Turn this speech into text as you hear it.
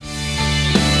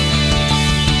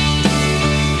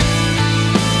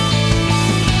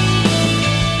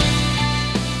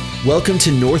Welcome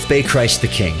to North Bay Christ the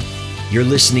King. You're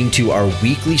listening to our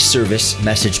weekly service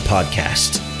message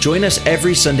podcast. Join us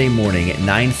every Sunday morning at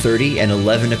 9:30 and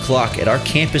 11 o'clock at our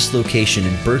campus location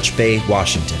in Birch Bay,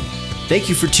 Washington. Thank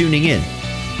you for tuning in.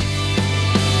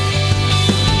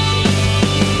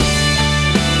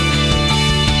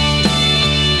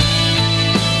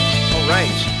 All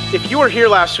right. If you were here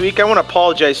last week, I want to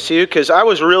apologize to you because I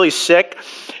was really sick.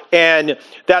 And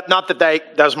not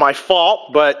that was my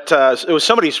fault, but it was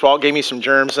somebody's fault. Gave me some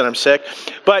germs and I'm sick.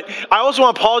 But I also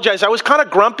want to apologize. I was kind of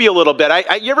grumpy a little bit.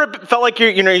 You ever felt like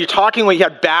you're talking when you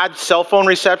had bad cell phone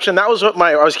reception? That was what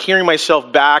I was hearing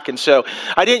myself back. And so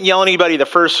I didn't yell at anybody the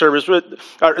first service,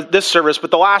 this service,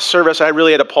 but the last service I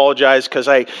really had to apologize because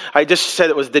I just said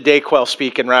it was the Dayquil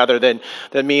speaking rather than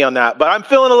me on that. But I'm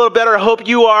feeling a little better. I hope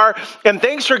you are. And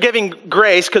thanks for giving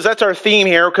grace, because that's our theme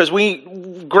here, because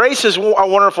grace is a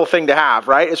wonderful thing to have,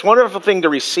 right? It's a wonderful thing to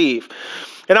receive.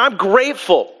 And I'm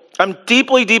grateful. I'm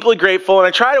deeply, deeply grateful. And I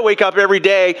try to wake up every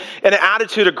day in an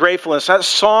attitude of gratefulness. That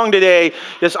song today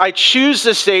is, I choose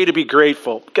this day to be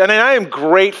grateful. And I am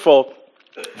grateful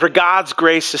for God's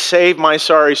grace to save my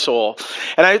sorry soul.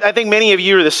 And I think many of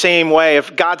you are the same way,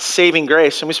 of God's saving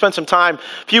grace. And we spent some time,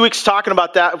 a few weeks talking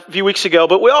about that a few weeks ago,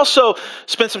 but we also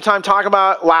spent some time talking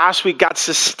about last week, God's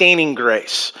sustaining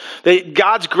grace. That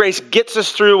God's grace gets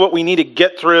us through what we need to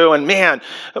get through. And man,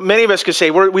 many of us could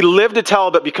say we live to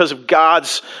tell, but because of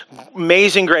God's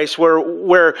amazing grace,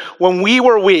 where when we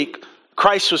were weak,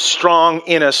 Christ was strong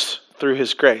in us through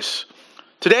his grace.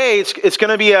 Today, it's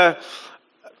going to be a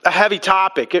heavy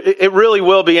topic. It really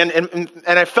will be. And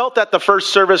I felt that the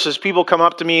first service as people come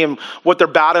up to me and what they're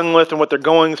battling with and what they're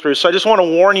going through. So I just want to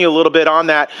warn you a little bit on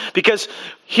that, because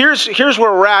here's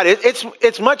where we're at.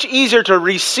 It's much easier to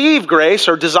receive grace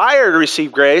or desire to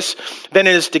receive grace than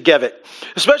it is to give it,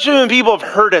 especially when people have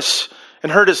hurt us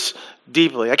and hurt us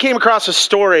deeply. I came across a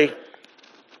story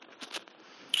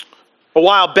a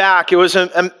while back. It was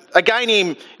a guy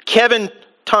named Kevin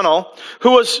Tunnell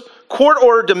who was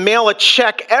court-ordered to mail a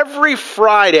check every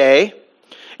Friday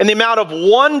in the amount of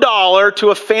 $1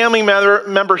 to a family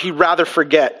member he'd rather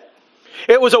forget.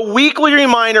 It was a weekly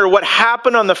reminder of what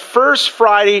happened on the first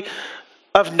Friday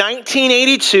of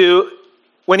 1982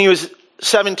 when he was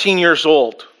 17 years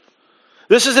old.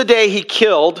 This is the day he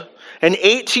killed an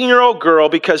 18-year-old girl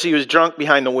because he was drunk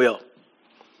behind the wheel.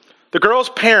 The girl's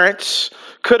parents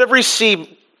could have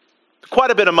received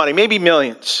quite a bit of money, maybe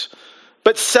millions,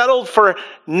 but settled for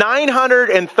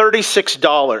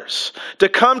 $936 to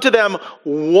come to them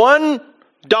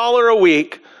 $1 a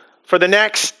week for the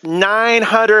next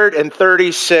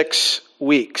 936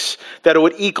 weeks. That it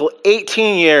would equal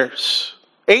 18 years.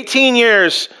 18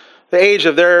 years, the age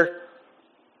of their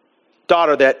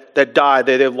daughter that died,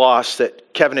 that they lost,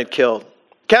 that Kevin had killed.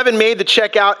 Kevin made the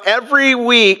check out every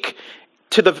week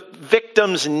to the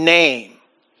victim's name.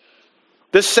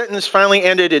 This sentence finally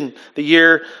ended in the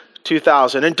year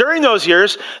 2000. And during those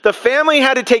years, the family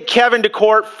had to take Kevin to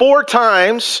court 4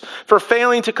 times for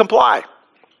failing to comply.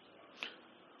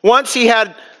 Once he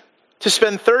had to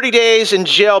spend 30 days in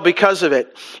jail because of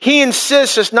it. He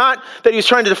insists it's not that he was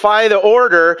trying to defy the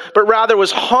order, but rather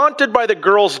was haunted by the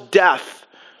girl's death,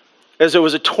 as it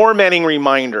was a tormenting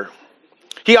reminder.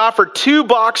 He offered 2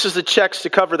 boxes of checks to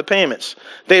cover the payments.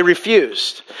 They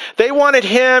refused. They wanted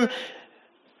him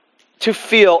to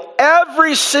feel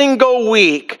every single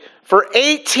week for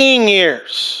 18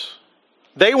 years.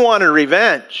 They wanted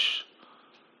revenge.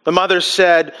 The mother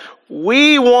said,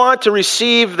 "We want to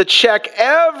receive the check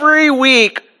every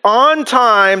week on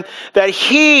time that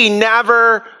he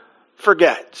never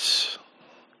forgets."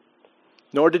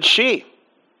 Nor did she,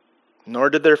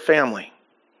 nor did their family.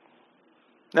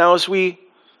 Now, as we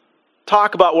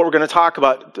talk about what we're going to talk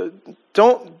about,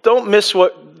 don't miss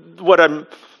what I'm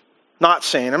not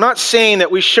saying. I'm not saying that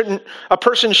a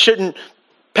person shouldn't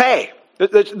pay.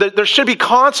 There should be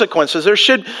consequences. There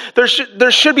should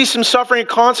be some suffering and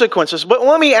consequences. But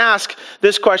let me ask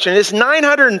this question. Is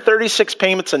 936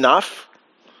 payments enough?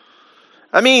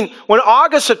 I mean, when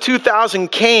August of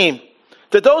 2000 came,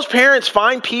 did those parents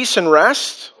find peace and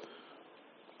rest?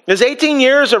 Is 18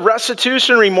 years of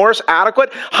restitution and remorse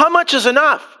adequate? How much is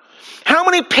enough? How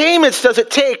many payments does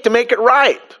it take to make it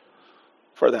right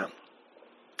for them?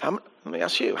 Let me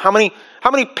ask you, how many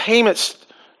payments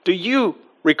do you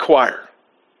require?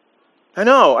 I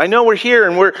know we're here,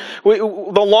 and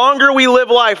the longer we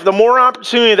live life, the more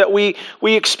opportunity that we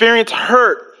experience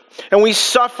hurt and we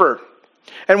suffer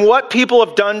and what people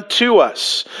have done to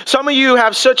us. Some of you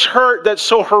have such hurt that's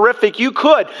so horrific, you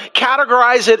could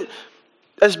categorize it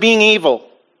as being evil.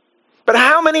 But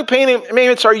how many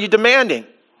payments are you demanding?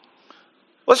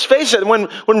 Let's face it, when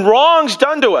wrong's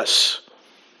done to us,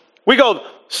 We go,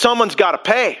 someone's got to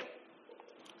pay.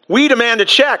 We demand a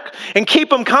check and keep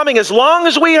them coming. As long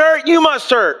as we hurt, you must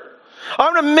hurt.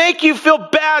 I'm going to make you feel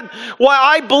bad while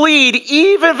I bleed,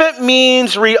 even if it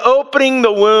means reopening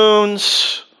the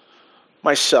wounds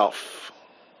myself.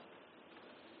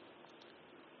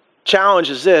 Challenge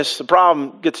is this. The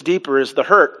problem gets deeper is the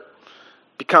hurt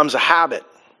becomes a habit.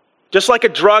 Just like a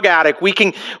drug addict, we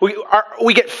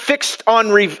get fixed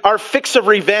on our fix of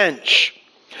revenge.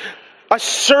 A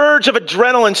surge of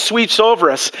adrenaline sweeps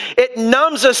over us. It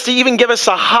numbs us to even give us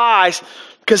a high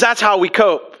because that's how we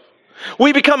cope.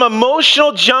 We become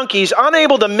emotional junkies,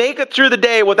 unable to make it through the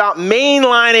day without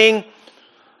mainlining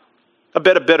a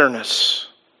bit of bitterness.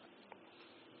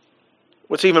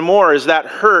 What's even more is that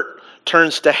hurt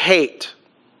turns to hate.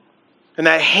 And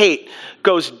that hate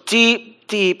goes deep,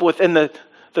 deep within the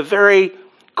very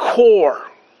core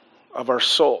of our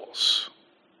souls.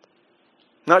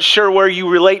 Not sure where you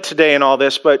relate today in all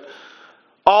this, but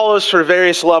all of us for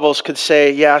various levels could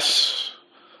say, yes,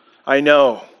 I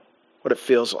know what it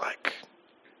feels like.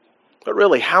 But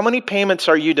really, how many payments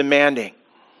are you demanding?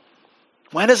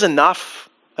 When is enough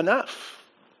enough?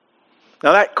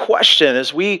 Now that question,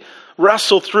 as we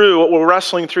wrestle through what we're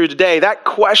wrestling through today, that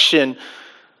question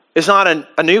is not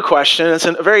a new question. It's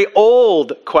a very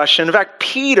old question. In fact,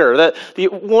 Peter,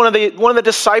 one of the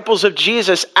disciples of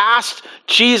Jesus, asked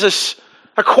Jesus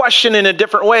a question in a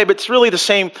different way, but it's really the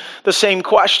same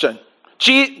question.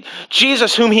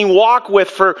 Jesus, whom he walked with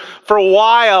for a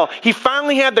while, he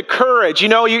finally had the courage.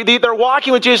 They're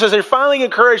walking with Jesus. They're finally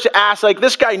encouraged to ask, like,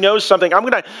 this guy knows something.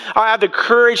 I have the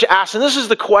courage to ask. And this is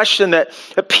the question that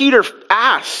Peter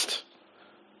asked.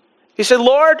 He said,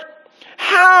 Lord,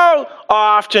 how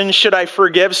often should I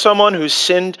forgive someone who's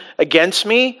sinned against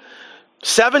me?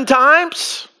 7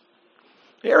 times?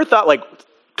 You ever thought, like,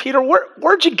 Peter,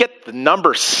 where'd you get the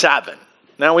number 7?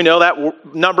 Now we know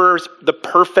that number is the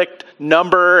perfect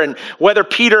number, and whether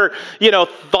Peter,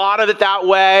 thought of it that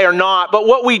way or not. But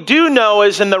what we do know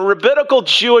is in the rabbinical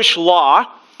Jewish law,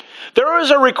 there was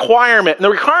a requirement, and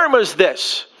the requirement was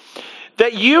this,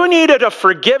 that you needed to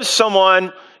forgive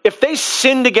someone if they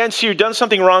sinned against you, done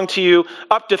something wrong to you,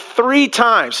 up to 3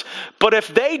 times. But if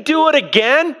they do it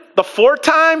again, the 4th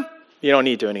time, you don't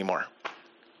need to anymore.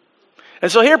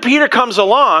 And so here Peter comes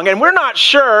along, and we're not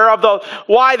sure of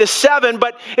why the 7,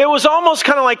 but it was almost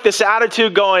kind of like this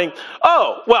attitude going,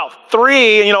 oh, well,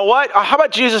 3, you know what? How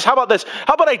about Jesus? How about this?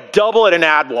 How about I double it and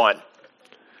add 1?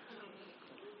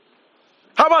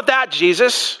 How about that,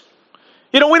 Jesus?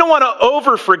 We don't want to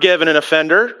over-forgive an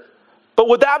offender, but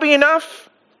would that be enough?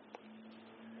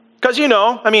 Because,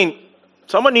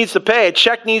 someone needs to pay. A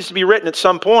check needs to be written at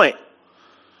some point.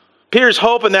 Peter's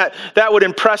hoping that would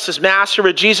impress his master,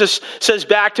 but Jesus says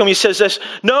back to him, he says this,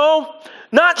 no,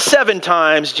 not 7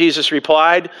 times, Jesus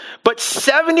replied, but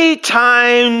 70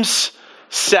 times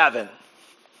 7.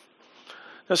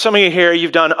 Now, some of you here,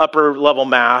 you've done upper level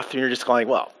math, and you're just going,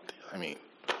 well,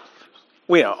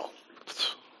 we know.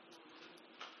 It's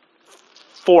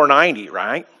 490,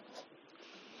 right?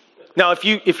 Now, if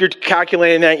you're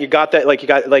calculating that, you got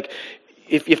that,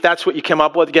 if that's what you came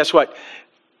up with, guess what?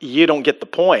 You don't get the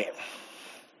point.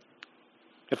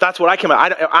 If that's what I came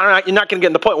up, you're not going to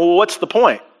get the point. Well, what's the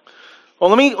point? Well,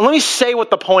 let me say what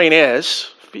the point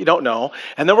is, if you don't know,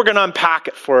 and then we're going to unpack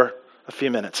it for a few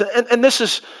minutes. And this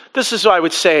is what I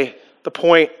would say the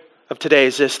point of today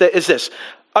is this.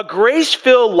 A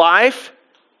grace-filled life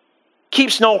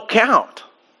keeps no count.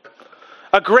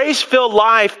 A grace-filled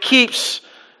life keeps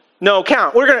no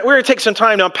count. We're going to take some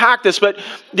time to unpack this, but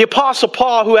the Apostle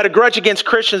Paul, who had a grudge against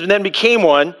Christians and then became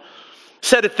one,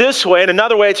 said it this way. In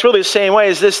another way, it's really the same way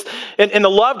as this. In the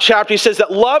love chapter, he says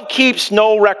that love keeps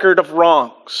no record of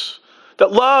wrongs.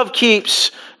 That love keeps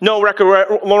no record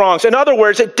of wrongs. In other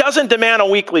words, it doesn't demand a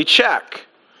weekly check.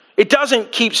 It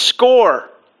doesn't keep score.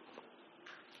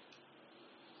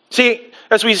 See,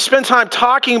 as we spend time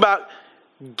talking about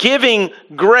giving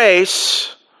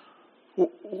grace,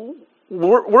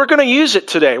 we're going to use it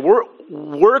today.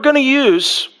 We're going to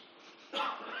use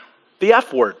the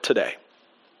F word today.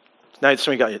 Now, I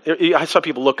saw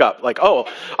people look up like, oh,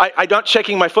 I'm not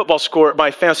checking my football score,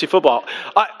 my fantasy football.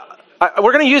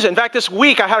 We're going to use it. In fact, this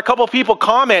week I had a couple of people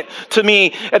comment to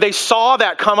me, and they saw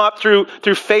that come up through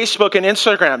Facebook and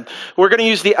Instagram. We're going to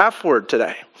use the F word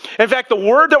today. In fact, the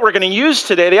word that we're going to use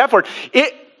today, the F word,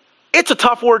 it's a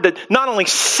tough word to not only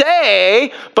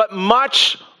say, but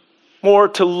much more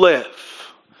to live.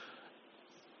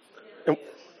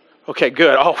 Okay,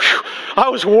 good. Oh, I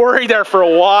was worried there for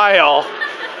a while.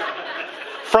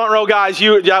 Front row guys,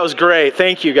 that was great.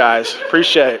 Thank you guys.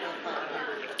 Appreciate it.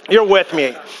 You're with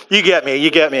me. You get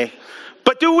me.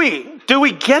 But do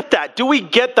we get that? Do we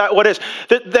get that? What is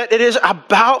that it is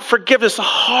about forgiveness, a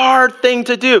hard thing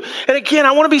to do. And again,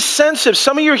 I want to be sensitive.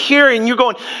 Some of you are here and you're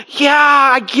going, yeah,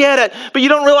 I get it. But you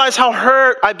don't realize how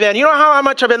hurt I've been. You know how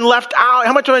much I've been left out,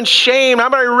 how much I've been shamed, how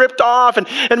much I ripped off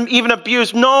and even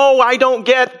abused. No, I don't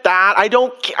get that.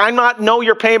 I not know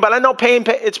your pain, but I know pain,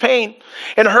 it's pain.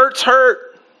 And hurt's hurt.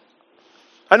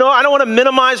 I don't want to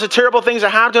minimize the terrible things that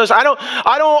happen to us. I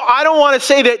don't want to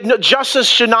say that justice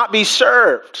should not be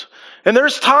served. And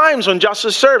there's times when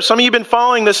justice is served. Some of you have been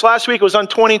following this last week. It was on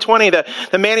 2020, the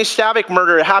Manny Stavik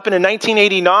murder. It happened in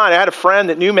 1989. I had a friend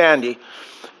that knew Mandy.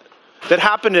 That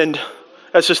happened in,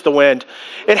 that's just the wind.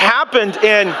 It happened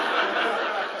in,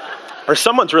 or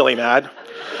someone's really mad.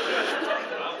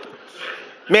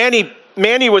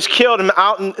 Mandy was killed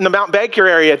out in the Mount Baker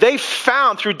area. They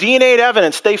found, through DNA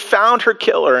evidence, they found her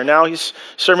killer, and now he's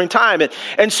serving time.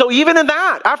 And so even in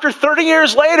that, after 30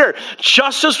 years later,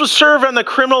 justice was served on the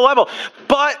criminal level.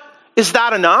 But is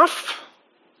that enough?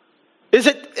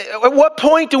 At what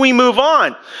point do we move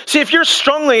on? See, if you're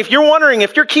wondering,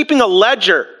 if you're keeping a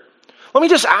ledger, let me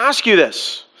just ask you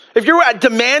this. If you're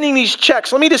demanding these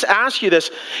checks, let me just ask you this.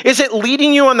 Is it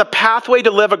leading you on the pathway to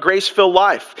live a grace-filled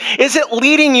life? Is it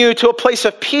leading you to a place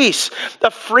of peace,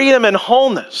 of freedom and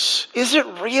wholeness? Is it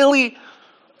really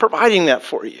providing that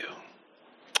for you?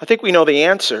 I think we know the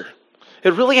answer.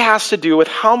 It really has to do with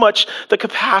how much the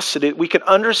capacity we can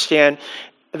understand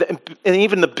and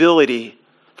even the ability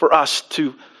for us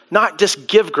to not just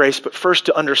give grace, but first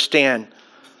to understand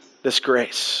this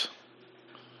grace.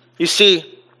 You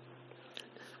see,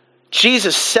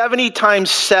 Jesus' 7 times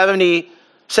 70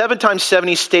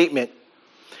 statement,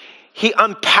 he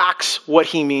unpacks what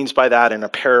he means by that in a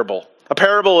parable. A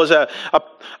parable is a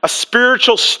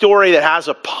spiritual story that has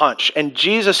a punch, and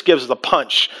Jesus gives the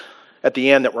punch at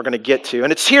the end that we're going to get to.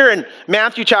 And it's here in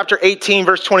Matthew chapter 18,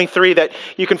 verse 23, that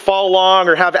you can follow along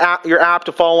or have your app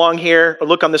to follow along here or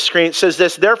look on the screen. It says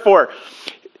this, therefore,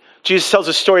 Jesus tells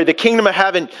a story, the kingdom of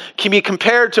heaven can be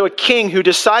compared to a king who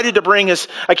decided to bring his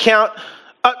account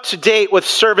up to date with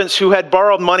servants who had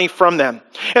borrowed money from them.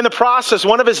 In the process,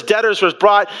 one of his debtors was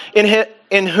brought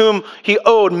in whom he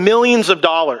owed millions of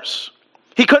dollars.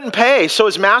 He couldn't pay, so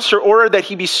his master ordered that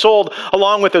he be sold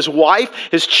along with his wife,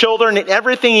 his children, and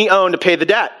everything he owned to pay the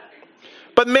debt.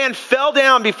 But the man fell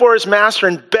down before his master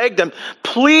and begged him,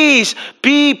 please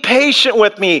be patient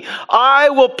with me.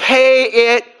 I will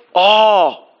pay it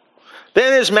all.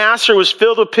 Then his master was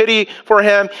filled with pity for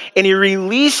him, and he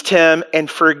released him and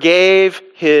forgave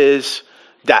his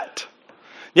debt.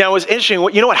 You know, it was interesting.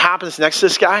 You know what happens next to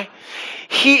this guy?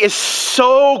 He is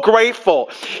so grateful.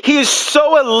 He is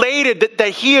so elated that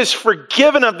he is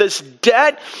forgiven of this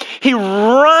debt. He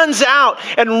runs out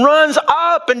and runs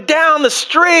up and down the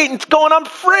street and going, I'm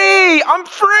free, I'm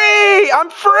free, I'm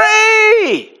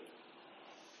free.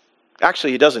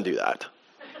 Actually, he doesn't do that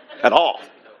at all.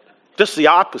 Just the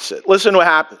opposite. Listen to what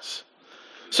happens.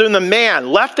 So the man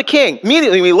left the king.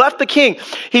 Immediately when he left the king,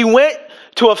 he went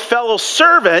to a fellow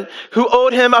servant who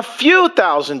owed him a few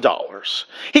 $1,000s.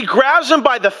 He grabs him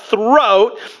by the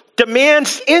throat,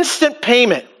 demands instant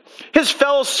payment. His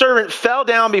fellow servant fell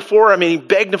down before him and he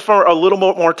begged him for a little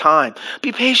more time.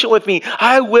 Be patient with me.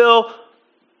 I will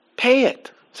pay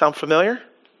it. Sound familiar?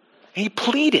 And he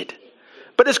pleaded.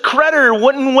 But his creditor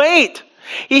wouldn't wait.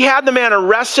 He had the man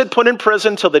arrested, put in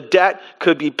prison till the debt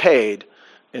could be paid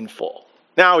in full.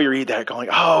 Now we read that going,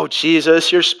 oh,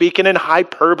 Jesus, you're speaking in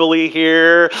hyperbole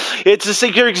here. It's just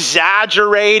like you're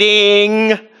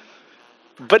exaggerating.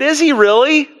 But is he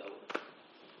really?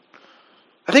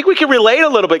 I think we can relate a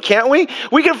little bit, can't we?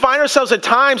 We can find ourselves at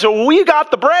times where we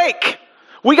got the break.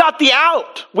 We got the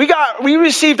out. We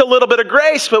received a little bit of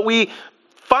grace, but we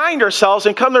find ourselves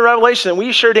and come to revelation that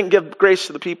we sure didn't give grace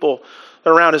to the people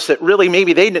around us that really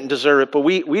maybe they didn't deserve it, but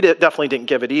we definitely didn't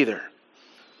give it either.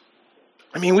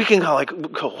 I mean, we can go like,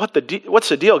 what's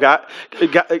the deal, guy?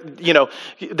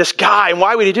 This guy, and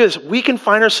why would he do this? We can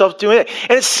find ourselves doing it.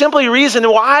 And it's simply a reason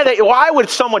why would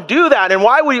someone do that? And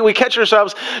why would we catch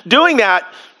ourselves doing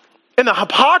that? And the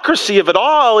hypocrisy of it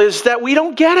all is that we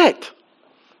don't get it.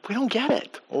 We don't get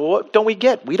it. What don't we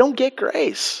get? We don't get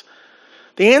grace.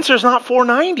 The answer is not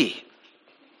 490.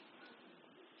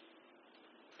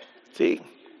 See,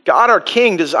 God our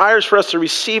King desires for us to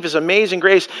receive His amazing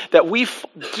grace that we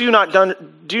do not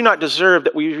deserve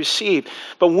that we receive,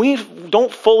 but we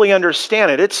don't fully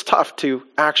understand it. It's tough to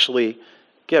actually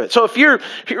give it. So if you're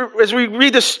as we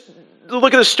read this,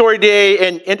 look at the story today,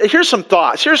 and here's some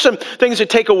thoughts. Here's some things to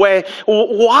take away.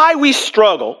 Why we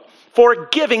struggle for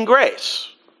giving grace.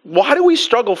 Why do we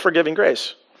struggle for giving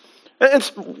grace? And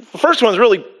the first one is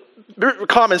really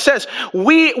common sense.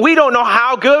 We don't know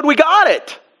how good we got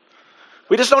it.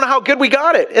 We just don't know how good we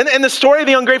got it. And the story of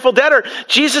the ungrateful debtor,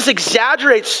 Jesus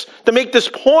exaggerates to make this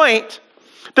point.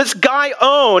 This guy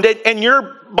owned, and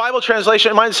your Bible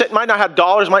translation might not have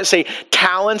dollars, might say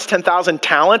talents, 10,000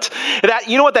 talents. That,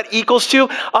 you know what that equals to?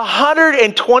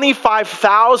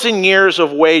 125,000 years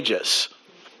of wages.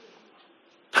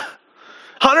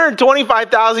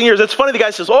 125,000 years. It's funny, the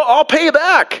guy says, oh, I'll pay you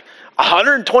back.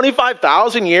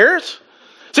 125,000 years?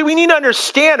 See, we need to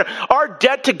understand our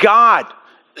debt to God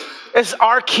as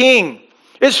our King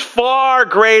is far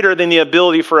greater than the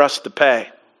ability for us to pay.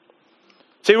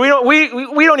 See, we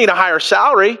don't need a higher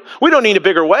salary. We don't need a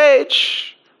bigger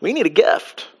wage. We need a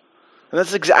gift. And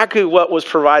that's exactly what was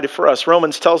provided for us.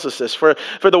 Romans tells us this. For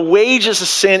the wages of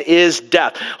sin is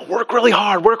death. Work really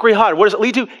hard. What does it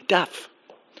lead to? Death.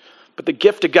 But the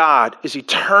gift of God is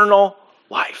eternal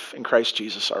life in Christ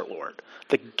Jesus our Lord.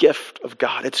 The gift of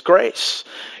God. It's grace.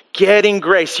 Getting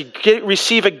grace. You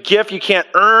receive a gift you can't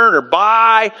earn or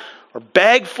buy or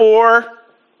beg for.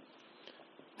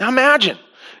 Now imagine.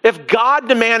 If God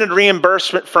demanded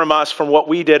reimbursement from us from what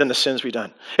we did and the sins we've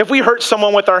done, if we hurt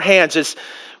someone with our hands,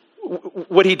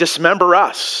 would he dismember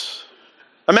us?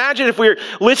 Imagine if we were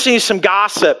listening to some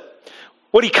gossip,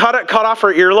 would he cut off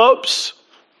our earlobes?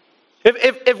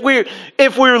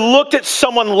 If we looked at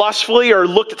someone lustfully or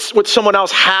looked at what someone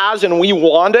else has and we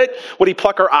want it, would he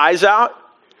pluck our eyes out?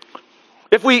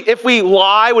 If we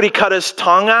lie, would he cut his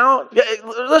tongue out?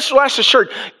 Let's rest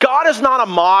assured, God is not a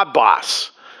mob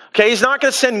boss. Okay, he's not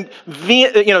going to send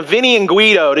Vinny and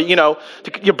Guido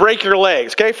to break your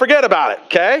legs. Okay, forget about it.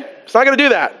 Okay, he's not going to do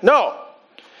that. No,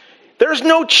 there's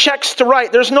no checks to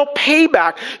write. There's no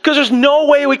payback because there's no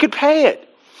way we could pay it.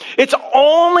 It's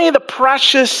only the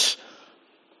precious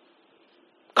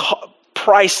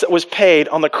price that was paid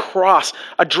on the cross,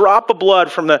 a drop of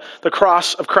blood from the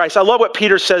cross of Christ. I love what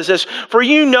Peter says this, for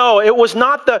you know it was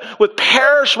not with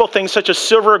perishable things such as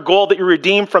silver or gold that you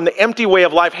redeemed from the empty way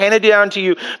of life handed down to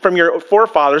you from your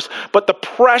forefathers, but the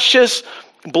precious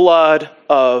blood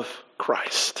of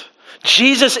Christ.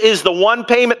 Jesus is the one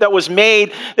payment that was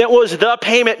made, that was the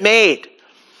payment made.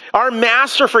 Our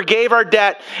master forgave our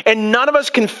debt, and none of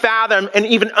us can fathom and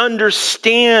even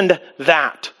understand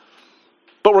that.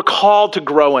 But we're called to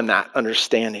grow in that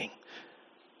understanding.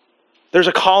 There's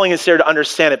a calling that's there to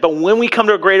understand it. But when we come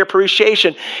to a greater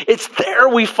appreciation, it's there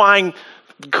we find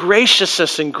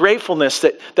graciousness and gratefulness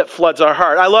that floods our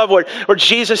heart. I love where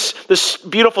Jesus, this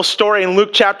beautiful story in Luke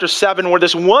chapter 7, where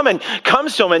this woman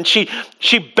comes to him and she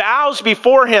bows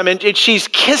before him and she's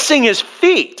kissing his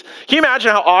feet. Can you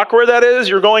imagine how awkward that is?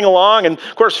 You're going along, and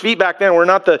of course feet back then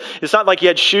it's not like you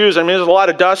had shoes. I mean, there's a lot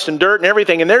of dust and dirt and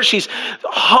everything. And there she's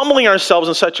humbling ourselves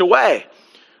in such a way.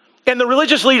 And the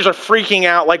religious leaders are freaking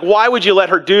out, like, why would you let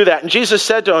her do that? And Jesus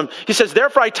said to him, he says,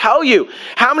 therefore I tell you,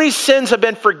 how many sins have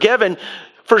been forgiven?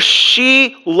 For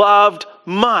she loved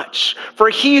much. For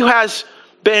he who has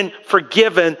been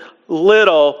forgiven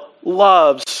little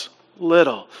loves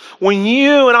little. When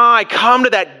you and I come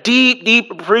to that deep,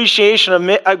 deep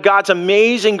appreciation of God's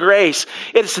amazing grace,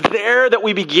 it's there that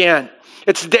we begin.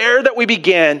 It's there that we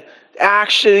begin to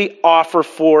actually offer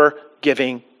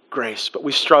forgiving grace. But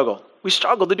we struggle. We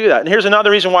struggle to do that. And here's another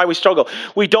reason why we struggle.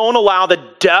 We don't allow the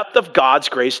depth of God's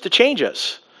grace to change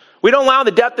us. We don't allow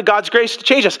the depth of God's grace to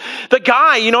change us. The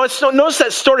guy, notice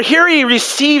that story. Here he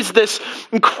receives this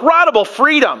incredible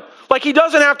freedom. Like he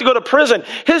doesn't have to go to prison.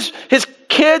 His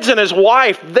kids and his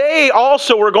wife, they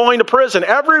also were going to prison.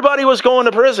 Everybody was going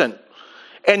to prison.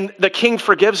 And the king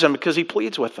forgives him because he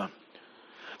pleads with them.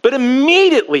 But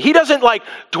immediately, he doesn't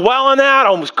dwell on that.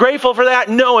 I was grateful for that.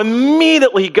 No,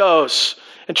 immediately he goes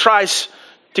and tries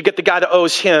to get the guy that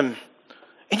owes him.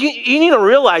 And you need to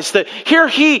realize that here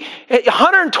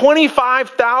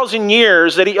 125,000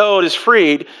 years that he owed is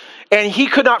freed, and he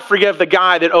could not forgive the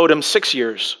guy that owed him 6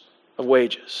 years of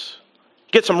wages.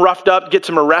 Gets him roughed up, gets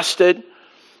him arrested.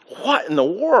 What in the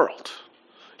world?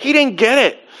 He didn't get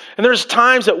it. And there's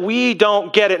times that we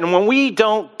don't get it. And when we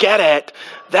don't get it,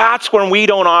 that's when we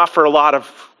don't offer a lot of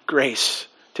grace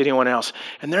to anyone else.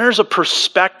 And there's a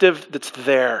perspective that's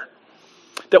there.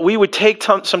 That we would take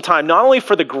some time, not only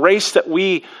for the grace that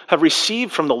we have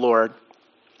received from the Lord,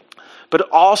 but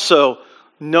also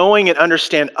knowing and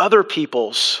understand other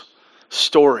people's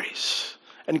stories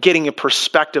and getting a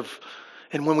perspective.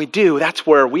 And when we do, that's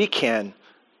where we can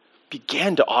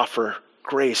begin to offer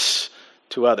grace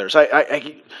to others.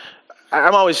 I'm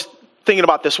always thinking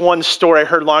about this one story I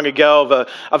heard long ago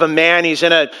of a man. He's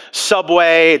in a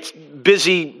subway. It's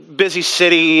busy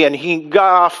city, and he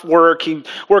got off work. He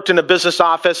worked in a business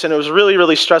office, and it was a really,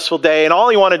 really stressful day. And all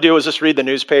he wanted to do was just read the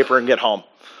newspaper and get home.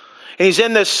 And he's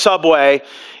in this subway,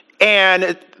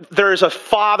 and there's a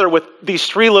father with these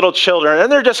 3 little children,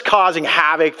 and they're just causing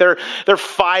havoc. They're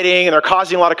fighting, and they're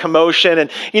causing a lot of commotion. And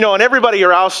and everybody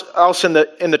else in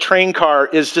the train car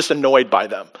is just annoyed by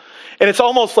them. And it's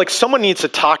almost like someone needs to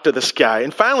talk to this guy.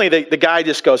 And finally, the guy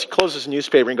just goes, he closes his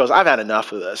newspaper and goes, I've had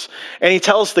enough of this. And he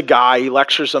tells the guy, he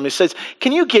lectures him, he says,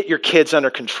 can you get your kids under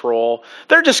control?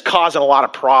 They're just causing a lot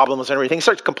of problems and everything. He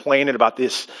starts complaining about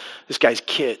this guy's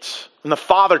kids. And the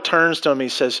father turns to him, he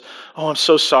says, oh, I'm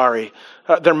so sorry.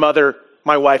 Their mother,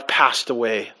 my wife, passed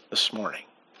away this morning.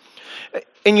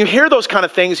 And you hear those kind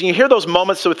of things, and you hear those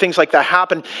moments where things like that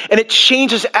happen, and it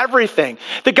changes everything.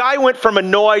 The guy went from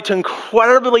annoyed to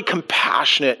incredibly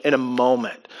compassionate in a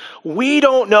moment. We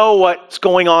don't know what's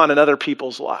going on in other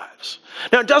people's lives.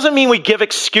 Now, it doesn't mean we give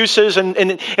excuses and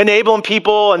enabling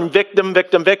people and victim.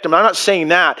 I'm not saying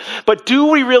that. But do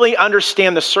we really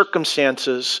understand the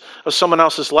circumstances of someone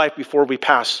else's life before we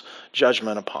pass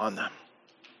judgment upon them?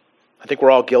 I think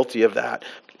we're all guilty of that.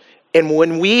 And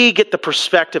when we get the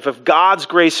perspective of God's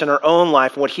grace in our own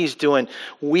life and what he's doing,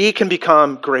 we can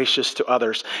become gracious to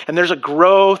others. And there's a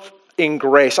growth in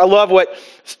grace. I love what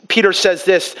Peter says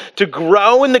this, to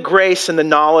grow in the grace and the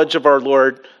knowledge of our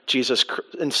Lord Jesus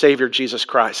and Savior Jesus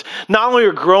Christ. Not only are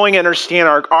we growing and understand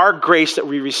our grace that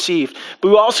we received, but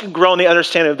we also grow in the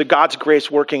understanding of the God's grace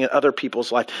working in other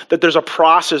people's life, that there's a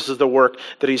process of the work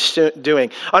that he's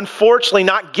doing. Unfortunately,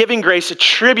 not giving grace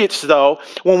attributes, though,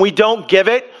 when we don't give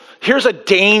it, here's a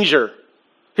danger.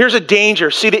 Here's a danger.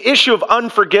 See, the issue of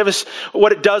unforgiveness,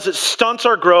 what it does, it stunts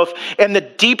our growth and the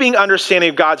deepening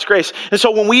understanding of God's grace. And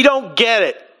so when we don't get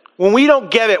it,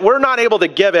 we're not able to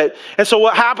give it. And so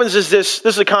what happens is this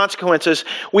is the consequences.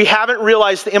 We haven't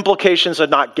realized the implications of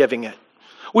not giving it.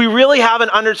 We really haven't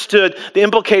understood the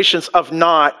implications of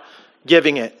not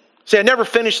giving it. See, I never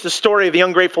finished the story of the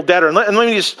ungrateful debtor. And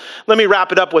let me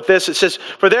wrap it up with this. It says,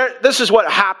 this is what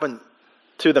happened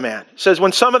to the man. It says,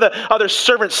 when some of the other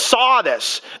servants saw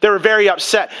this, they were very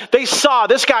upset. They saw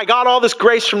this guy got all this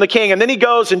grace from the king, and then he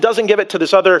goes and doesn't give it to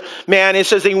this other man. It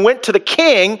says he went to the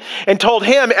king and told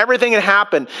him everything had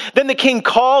happened. Then the king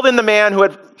called in the man who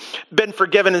had been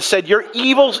forgiven and said, you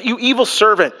evil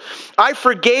servant, I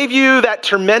forgave you that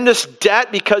tremendous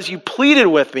debt because you pleaded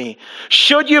with me.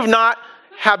 Should you have not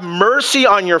have mercy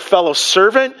on your fellow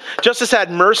servant, just as I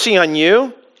had mercy on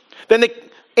you? Then the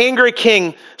angry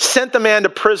king sent the man to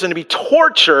prison to be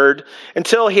tortured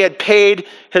until he had paid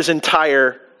his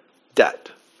entire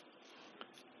debt.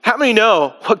 How many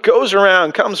know what goes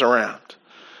around comes around?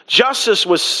 Justice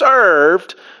was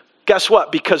served, guess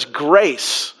what? Because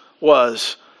grace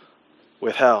was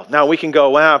withheld. Now we can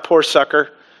go, wow, poor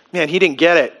sucker. Man, he didn't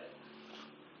get it.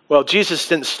 Well, Jesus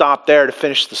didn't stop there to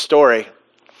finish the story.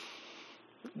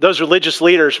 Those religious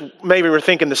leaders maybe were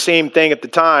thinking the same thing at the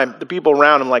time. The people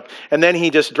around him and then he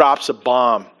just drops a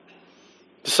bomb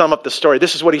to sum up the story.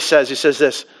 This is what he says. He says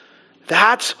this,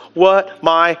 that's what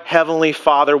my heavenly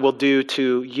Father will do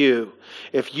to you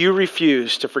if you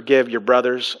refuse to forgive your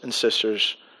brothers and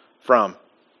sisters from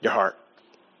your heart.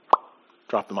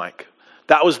 Drop the mic.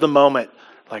 That was the moment.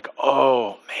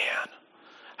 Oh man,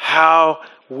 how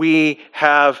we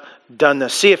have done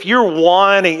this. See, if you're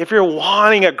wanting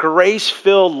a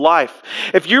grace-filled life,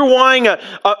 if you're wanting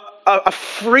a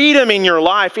freedom in your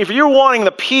life, if you're wanting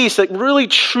the peace that really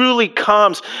truly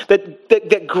comes,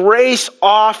 that grace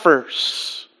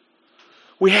offers,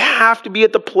 we have to be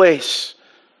at the place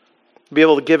to be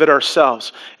able to give it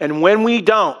ourselves. And when we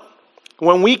don't,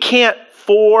 when we can't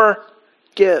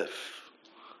forgive,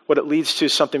 what it leads to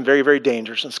is something very, very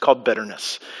dangerous. And it's called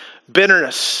bitterness.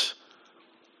 Bitterness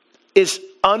is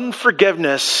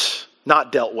unforgiveness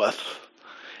not dealt with.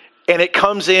 And it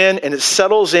comes in and it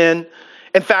settles in.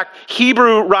 In fact,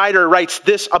 Hebrew writer writes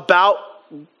this about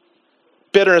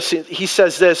bitterness. He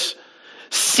says this,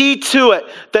 see to it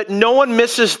that no one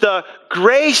misses the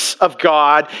grace of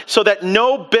God so that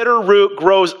no bitter root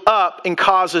grows up and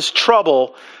causes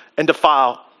trouble and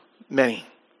defile many.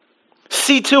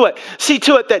 See to it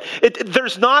that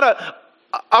there's not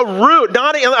a root,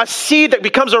 not a seed that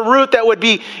becomes a root that would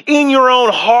be in your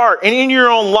own heart and in your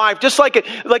own life. Just like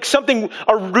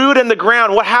a root in the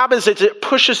ground. What happens is it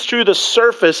pushes through the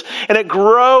surface and it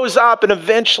grows up and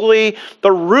eventually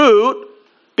the root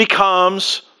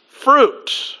becomes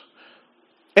fruit.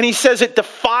 And he says it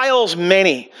defiles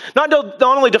many. Not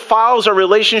only defiles our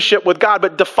relationship with God,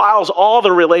 but defiles all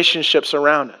the relationships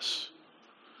around us.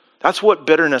 That's what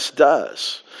bitterness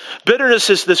does. Bitterness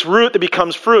is this root that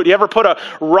becomes fruit. You ever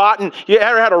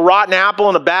had a rotten apple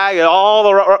in a bag? All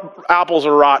the apples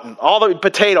are rotten. All the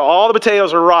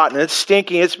potatoes are rotten. It's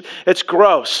stinky. It's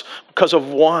gross because of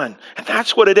one. And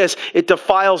that's what it is. It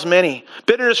defiles many.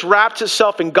 Bitterness wraps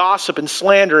itself in gossip and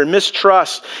slander and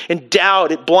mistrust and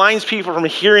doubt. It blinds people from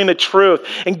hearing the truth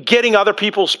and getting other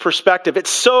people's perspective. It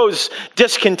sows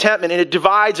discontentment and it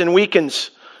divides and weakens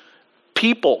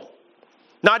people.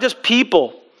 Not just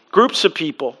people, groups of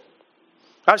people.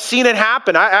 I've seen it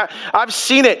happen. I've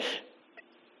seen it.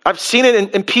 I've seen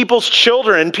it in people's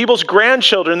children, in people's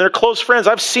grandchildren, their close friends.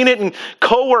 I've seen it in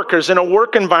coworkers, in a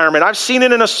work environment. I've seen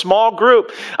it in a small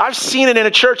group. I've seen it in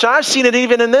a church. And I've seen it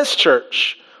even in this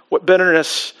church, what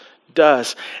bitterness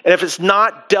does. And if it's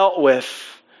not dealt with,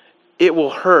 it will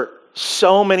hurt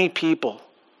so many people.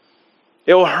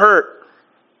 It will hurt.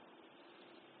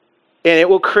 And it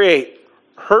will create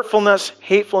hurtfulness,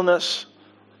 hatefulness,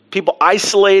 people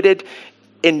isolated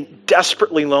and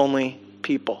desperately lonely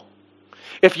people.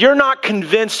 If you're not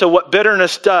convinced of what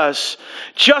bitterness does,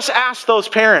 just ask those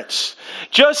parents.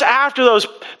 Just after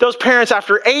those parents,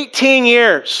 after 18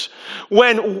 years,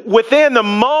 when within the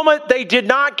moment they did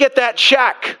not get that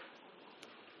check,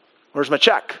 where's my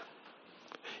check?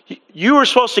 You were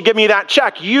supposed to give me that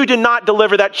check. You did not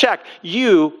deliver that check.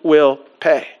 You will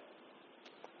pay.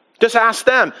 Just ask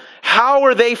them, how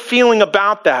are they feeling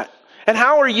about that? And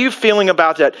how are you feeling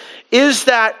about that? Is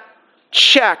that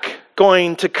check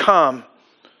going to come?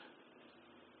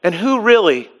 And who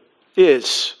really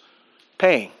is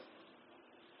paying?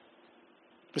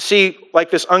 You see,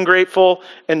 like this ungrateful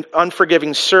and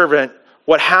unforgiving servant,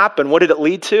 what happened? What did it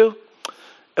lead to?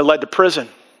 It led to prison.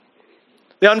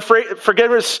 The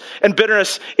unforgiveness and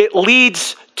bitterness, it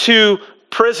leads to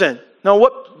prison. Now,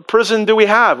 what prison do we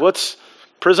have? What's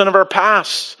prison of our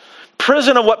past?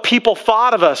 Prison of what people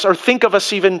thought of us or think of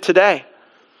us even today.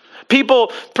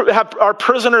 People are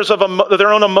prisoners of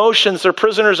their own emotions. They're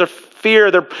prisoners of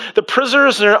fear. They're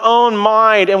prisoners in their own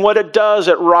mind. And what it does,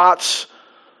 it rots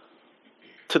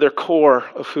to their core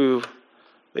of who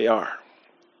they are.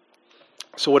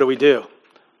 So what do?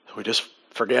 We just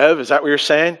forgive? Is that what you're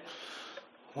saying?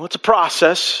 Well, it's a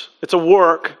process. It's a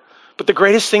work. But the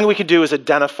greatest thing we can do is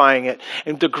identifying it.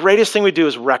 And the greatest thing we do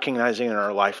is recognizing it in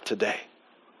our life today.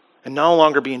 And no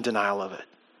longer be in denial of it.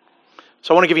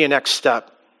 So I want to give you a next step.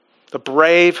 The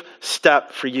brave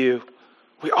step for you.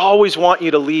 We always want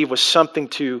you to leave with something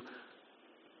to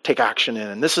take action in.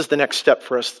 And this is the next step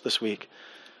for us this week.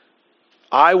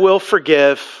 I will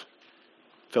forgive,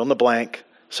 fill in the blank,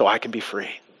 so I can be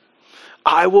free.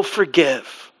 I will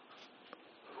forgive,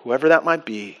 whoever that might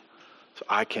be, so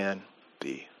I can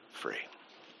be free.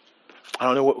 I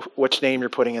don't know which name you're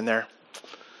putting in there,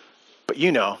 but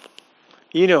you know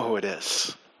who it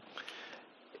is.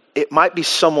 It might be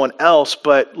someone else,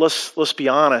 but let's be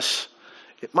honest.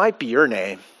 It might be your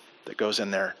name that goes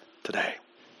in there today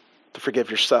to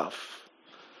forgive yourself.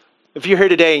 If you're here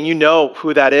today and you know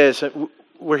who that is,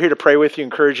 we're here to pray with you,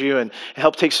 encourage you, and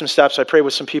help take some steps. I prayed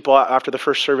with some people after the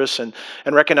first service and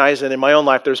recognize that in my own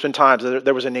life there's been times that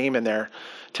there was a name in there.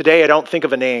 Today I don't think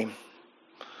of a name,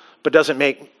 but it doesn't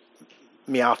make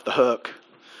me off the hook.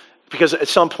 Because at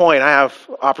some point I have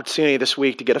opportunity this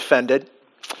week to get offended.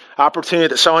 Opportunity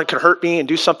that someone could hurt me and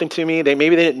do something to me.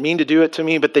 Maybe they didn't mean to do it to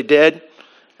me, but they did.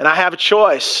 And I have a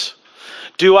choice.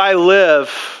 Do I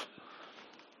live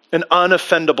an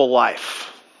unoffendable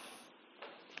life?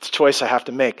 It's a choice I have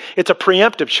to make. It's a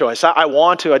preemptive choice. I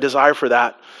want to, I desire for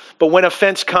that. But when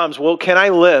offense comes, well, can I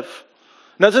live?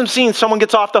 It doesn't mean someone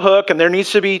gets off the hook and there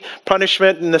needs to be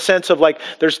punishment in the sense of like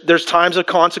there's times of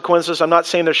consequences. I'm not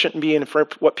saying there shouldn't be for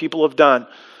what people have done.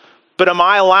 But am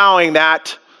I allowing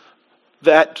that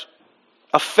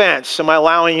offense, am I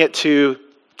allowing it to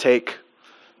take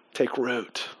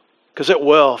root? Because it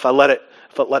will if I let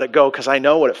it go, because I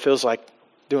know what it feels like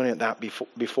doing it that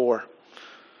before.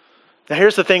 Now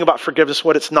here's the thing about forgiveness,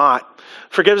 what it's not.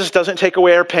 Forgiveness doesn't take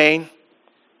away our pain,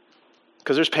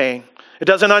 because there's pain. It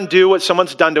doesn't undo what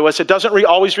someone's done to us. It doesn't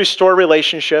always restore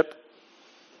relationship.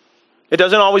 It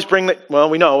doesn't always bring it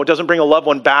doesn't bring a loved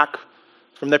one back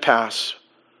from their past.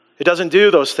 It doesn't do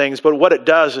those things, but what it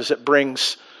does is it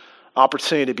brings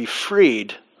opportunity to be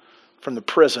freed from the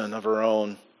prison of our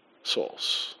own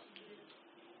souls.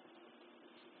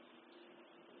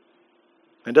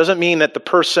 It doesn't mean that the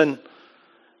person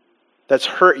that's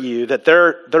hurt you, that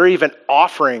they're even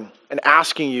offering and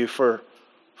asking you for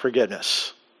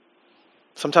forgiveness.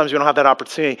 Sometimes we don't have that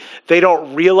opportunity. They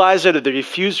don't realize it, or they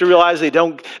refuse to realize it.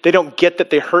 They don't get that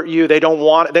they hurt you. They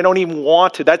don't even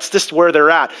want to. That's just where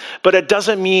they're at. But it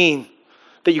doesn't mean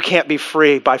that you can't be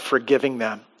free by forgiving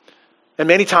them. And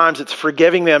many times it's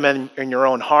forgiving them in your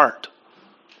own heart.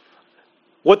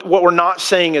 What we're not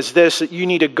saying is this, that you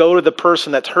need to go to the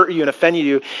person that's hurt you and offended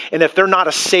you, and if they're not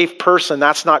a safe person,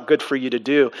 that's not good for you to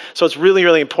do. So it's really,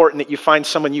 really important that you find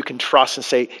someone you can trust and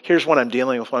say, here's what I'm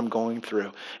dealing with, what I'm going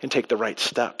through, and take the right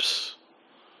steps.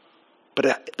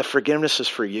 But the forgiveness is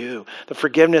for you. The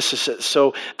forgiveness is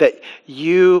so that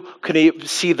you can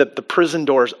see the prison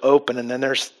doors open, and then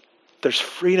there's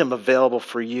freedom available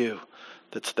for you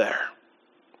that's there.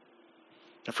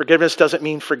 And forgiveness doesn't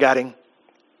mean forgetting.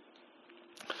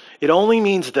 It only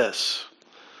means this,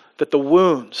 that the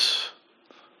wounds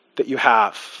that you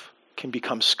have can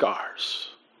become scars.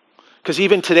 Because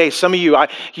even today, some of you, I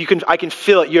can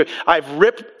feel it. I've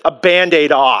ripped a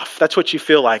Band-Aid off. That's what you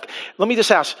feel like. Let me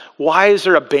just ask, why is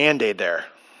there a Band-Aid there?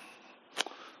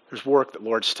 There's work that the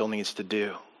Lord still needs to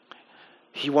do.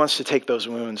 He wants to take those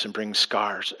wounds and bring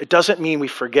scars. It doesn't mean we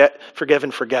forgive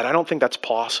and forget. I don't think that's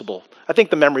possible. I think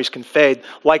the memories can fade,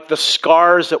 like the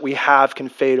scars that we have can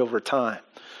fade over time.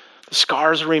 The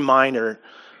scar is a reminder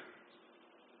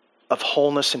of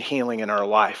wholeness and healing in our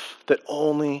life that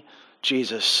only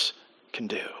Jesus can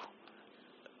do.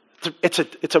 It's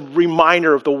a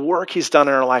reminder of the work he's done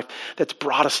in our life that's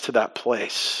brought us to that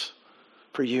place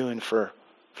for you and for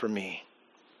me.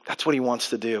 That's what he wants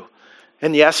to do.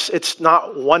 And yes, it's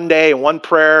not one day and one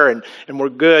prayer and we're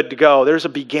good to go. There's a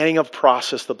beginning of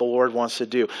process that the Lord wants to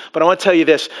do. But I want to tell you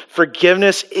this,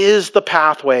 forgiveness is the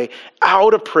pathway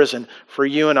out of prison for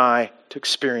you and I to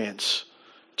experience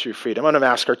true freedom. I'm going to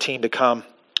ask our team to come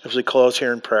as we close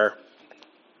here in prayer.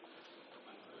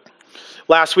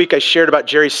 Last week I shared about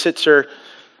Jerry Sitzer.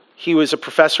 He was a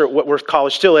professor at Whitworth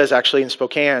College, still is actually, in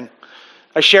Spokane.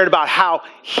 I shared about how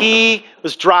he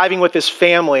was driving with his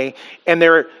family and they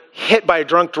were hit by a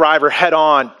drunk driver head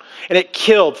on, and it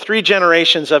killed 3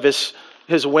 generations of his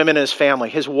women and his family,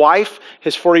 his wife,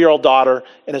 his 40-year-old daughter,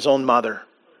 and his own mother.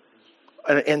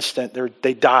 In an instant,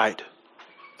 they died,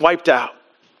 wiped out.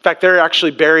 In fact, they're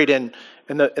actually buried in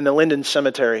the Linden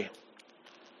Cemetery.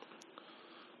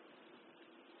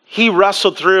 He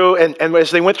wrestled through, and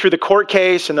as they went through the court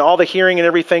case and all the hearing and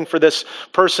everything for this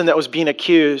person that was being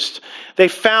accused, they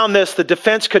found this: the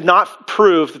defense could not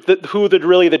prove who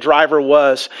really the driver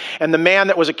was, and the man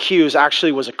that was accused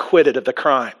actually was acquitted of the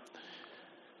crime.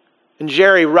 And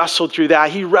Jerry wrestled through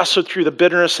that. He wrestled through the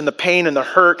bitterness and the pain and the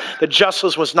hurt. The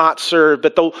justice was not served,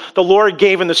 but the Lord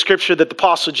gave in the scripture that the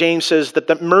Apostle James says that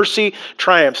the mercy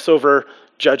triumphs over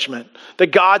judgment,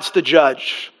 that God's the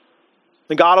judge.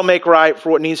 And God will make right for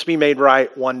what needs to be made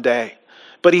right one day.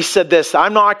 But he said this: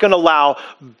 I'm not going to allow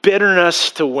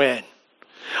bitterness to win.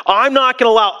 I'm not going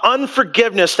to allow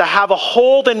unforgiveness to have a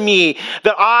hold in me,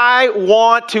 that I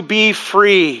want to be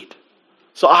freed.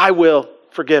 So I will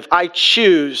forgive. I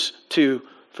choose to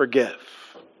forgive.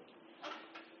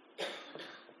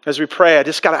 As we pray, I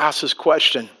just got to ask this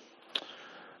question.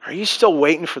 Are you still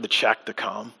waiting for the check to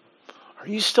come? Are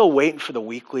you still waiting for the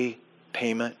weekly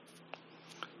payment?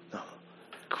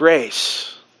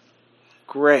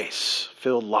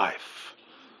 Grace-filled life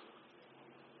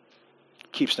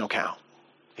keeps no count.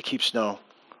 It keeps no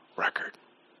record.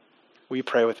 Will you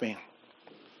pray with me?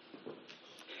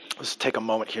 Let's take a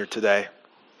moment here today.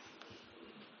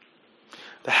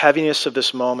 The heaviness of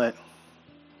this moment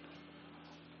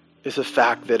is the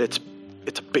fact that it's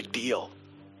a big deal.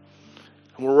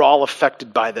 And we're all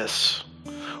affected by this.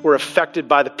 We're affected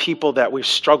by the people that we've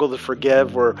struggled to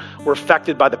forgive. We're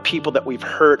affected by the people that we've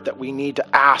hurt, that we need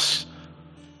to ask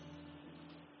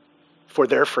for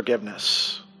their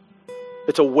forgiveness.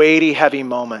 It's a weighty, heavy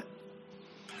moment.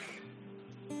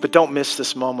 But don't miss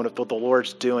this moment of what the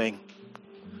Lord's doing.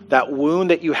 That wound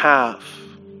that you have,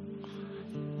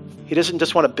 he doesn't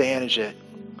just want to bandage it.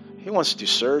 He wants to do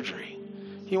surgery.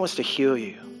 He wants to heal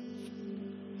you.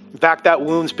 In fact, that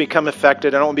wound's become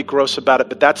affected. I don't want to be gross about it,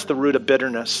 but that's the root of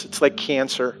bitterness. It's like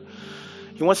cancer.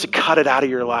 He wants to cut it out of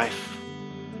your life.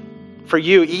 For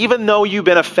you, even though you've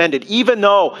been offended, even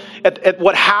though at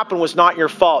what happened was not your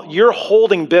fault, you're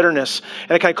holding bitterness.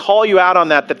 And I can call you out on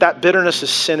that bitterness is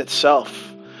sin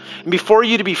itself. And before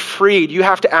you to be freed, you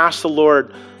have to ask the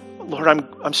Lord,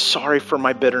 I'm sorry for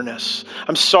my bitterness.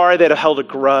 I'm sorry that I held a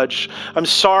grudge. I'm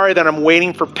sorry that I'm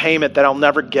waiting for payment that I'll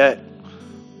never get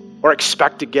or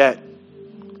expect to get.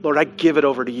 Lord, I give it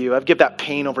over to you. I give that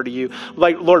pain over to you.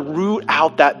 Lord, root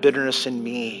out that bitterness in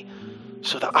me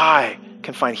so that I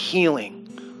can find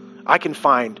healing. I can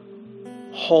find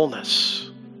wholeness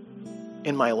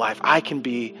in my life. I can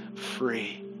be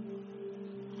free.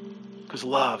 Because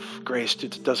love, grace,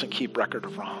 doesn't keep record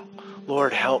of wrong.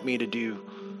 Lord, help me to do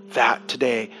that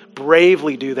today.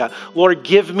 Bravely do that. Lord,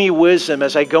 give me wisdom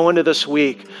as I go into this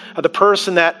week. The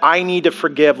person that I need to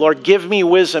forgive, Lord, give me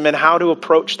wisdom in how to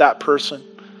approach that person.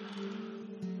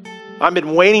 I've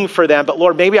been waiting for them, but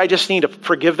Lord, maybe I just need to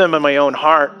forgive them in my own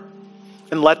heart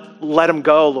and let them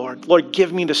go, Lord. Lord,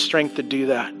 give me the strength to do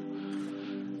that.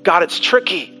 God, it's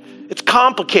tricky. It's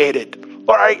complicated.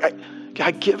 Lord,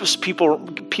 God, give us people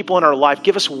in our life.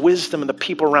 Give us wisdom and the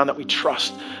people around that we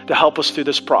trust to help us through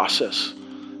this process.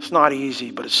 It's not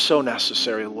easy, but it's so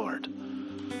necessary, Lord.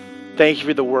 Thank you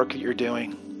for the work that you're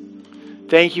doing.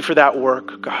 Thank you for that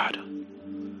work, God.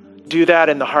 Do that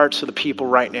in the hearts of the people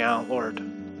right now, Lord.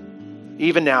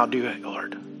 Even now, do it,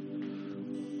 Lord.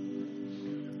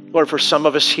 Lord, for some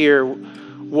of us here,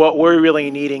 what we're really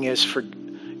needing is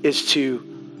to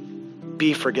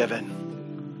be forgiven.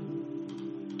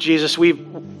 Jesus,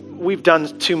 we've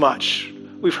done too much.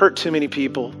 We've hurt too many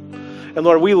people. And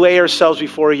Lord, we lay ourselves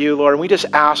before you, Lord, and we just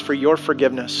ask for your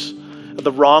forgiveness of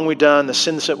the wrong we've done, the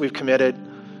sins that we've committed.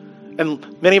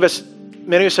 And many of us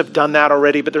have done that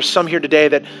already, but there's some here today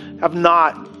that have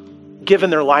not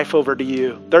given their life over to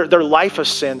you, their life of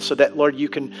sin, so that, Lord, you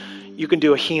can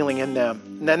do a healing in them.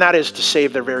 And then that is to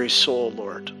save their very soul,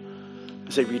 Lord,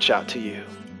 as they reach out to you.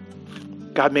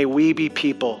 God, may we be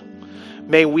people.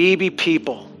 May we be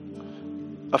people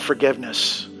of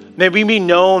forgiveness. May we be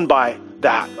known by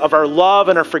that, of our love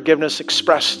and our forgiveness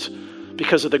expressed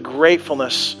because of the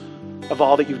gratefulness of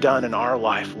all that you've done in our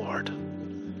life, Lord.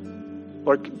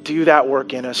 Lord, do that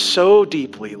work in us so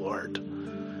deeply, Lord,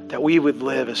 that we would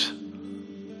live as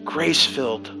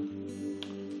grace-filled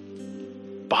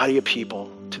body of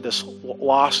people to this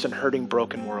lost and hurting,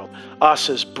 broken world. Us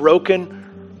as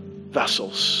broken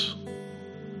vessels.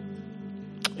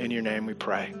 In your name we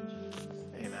pray.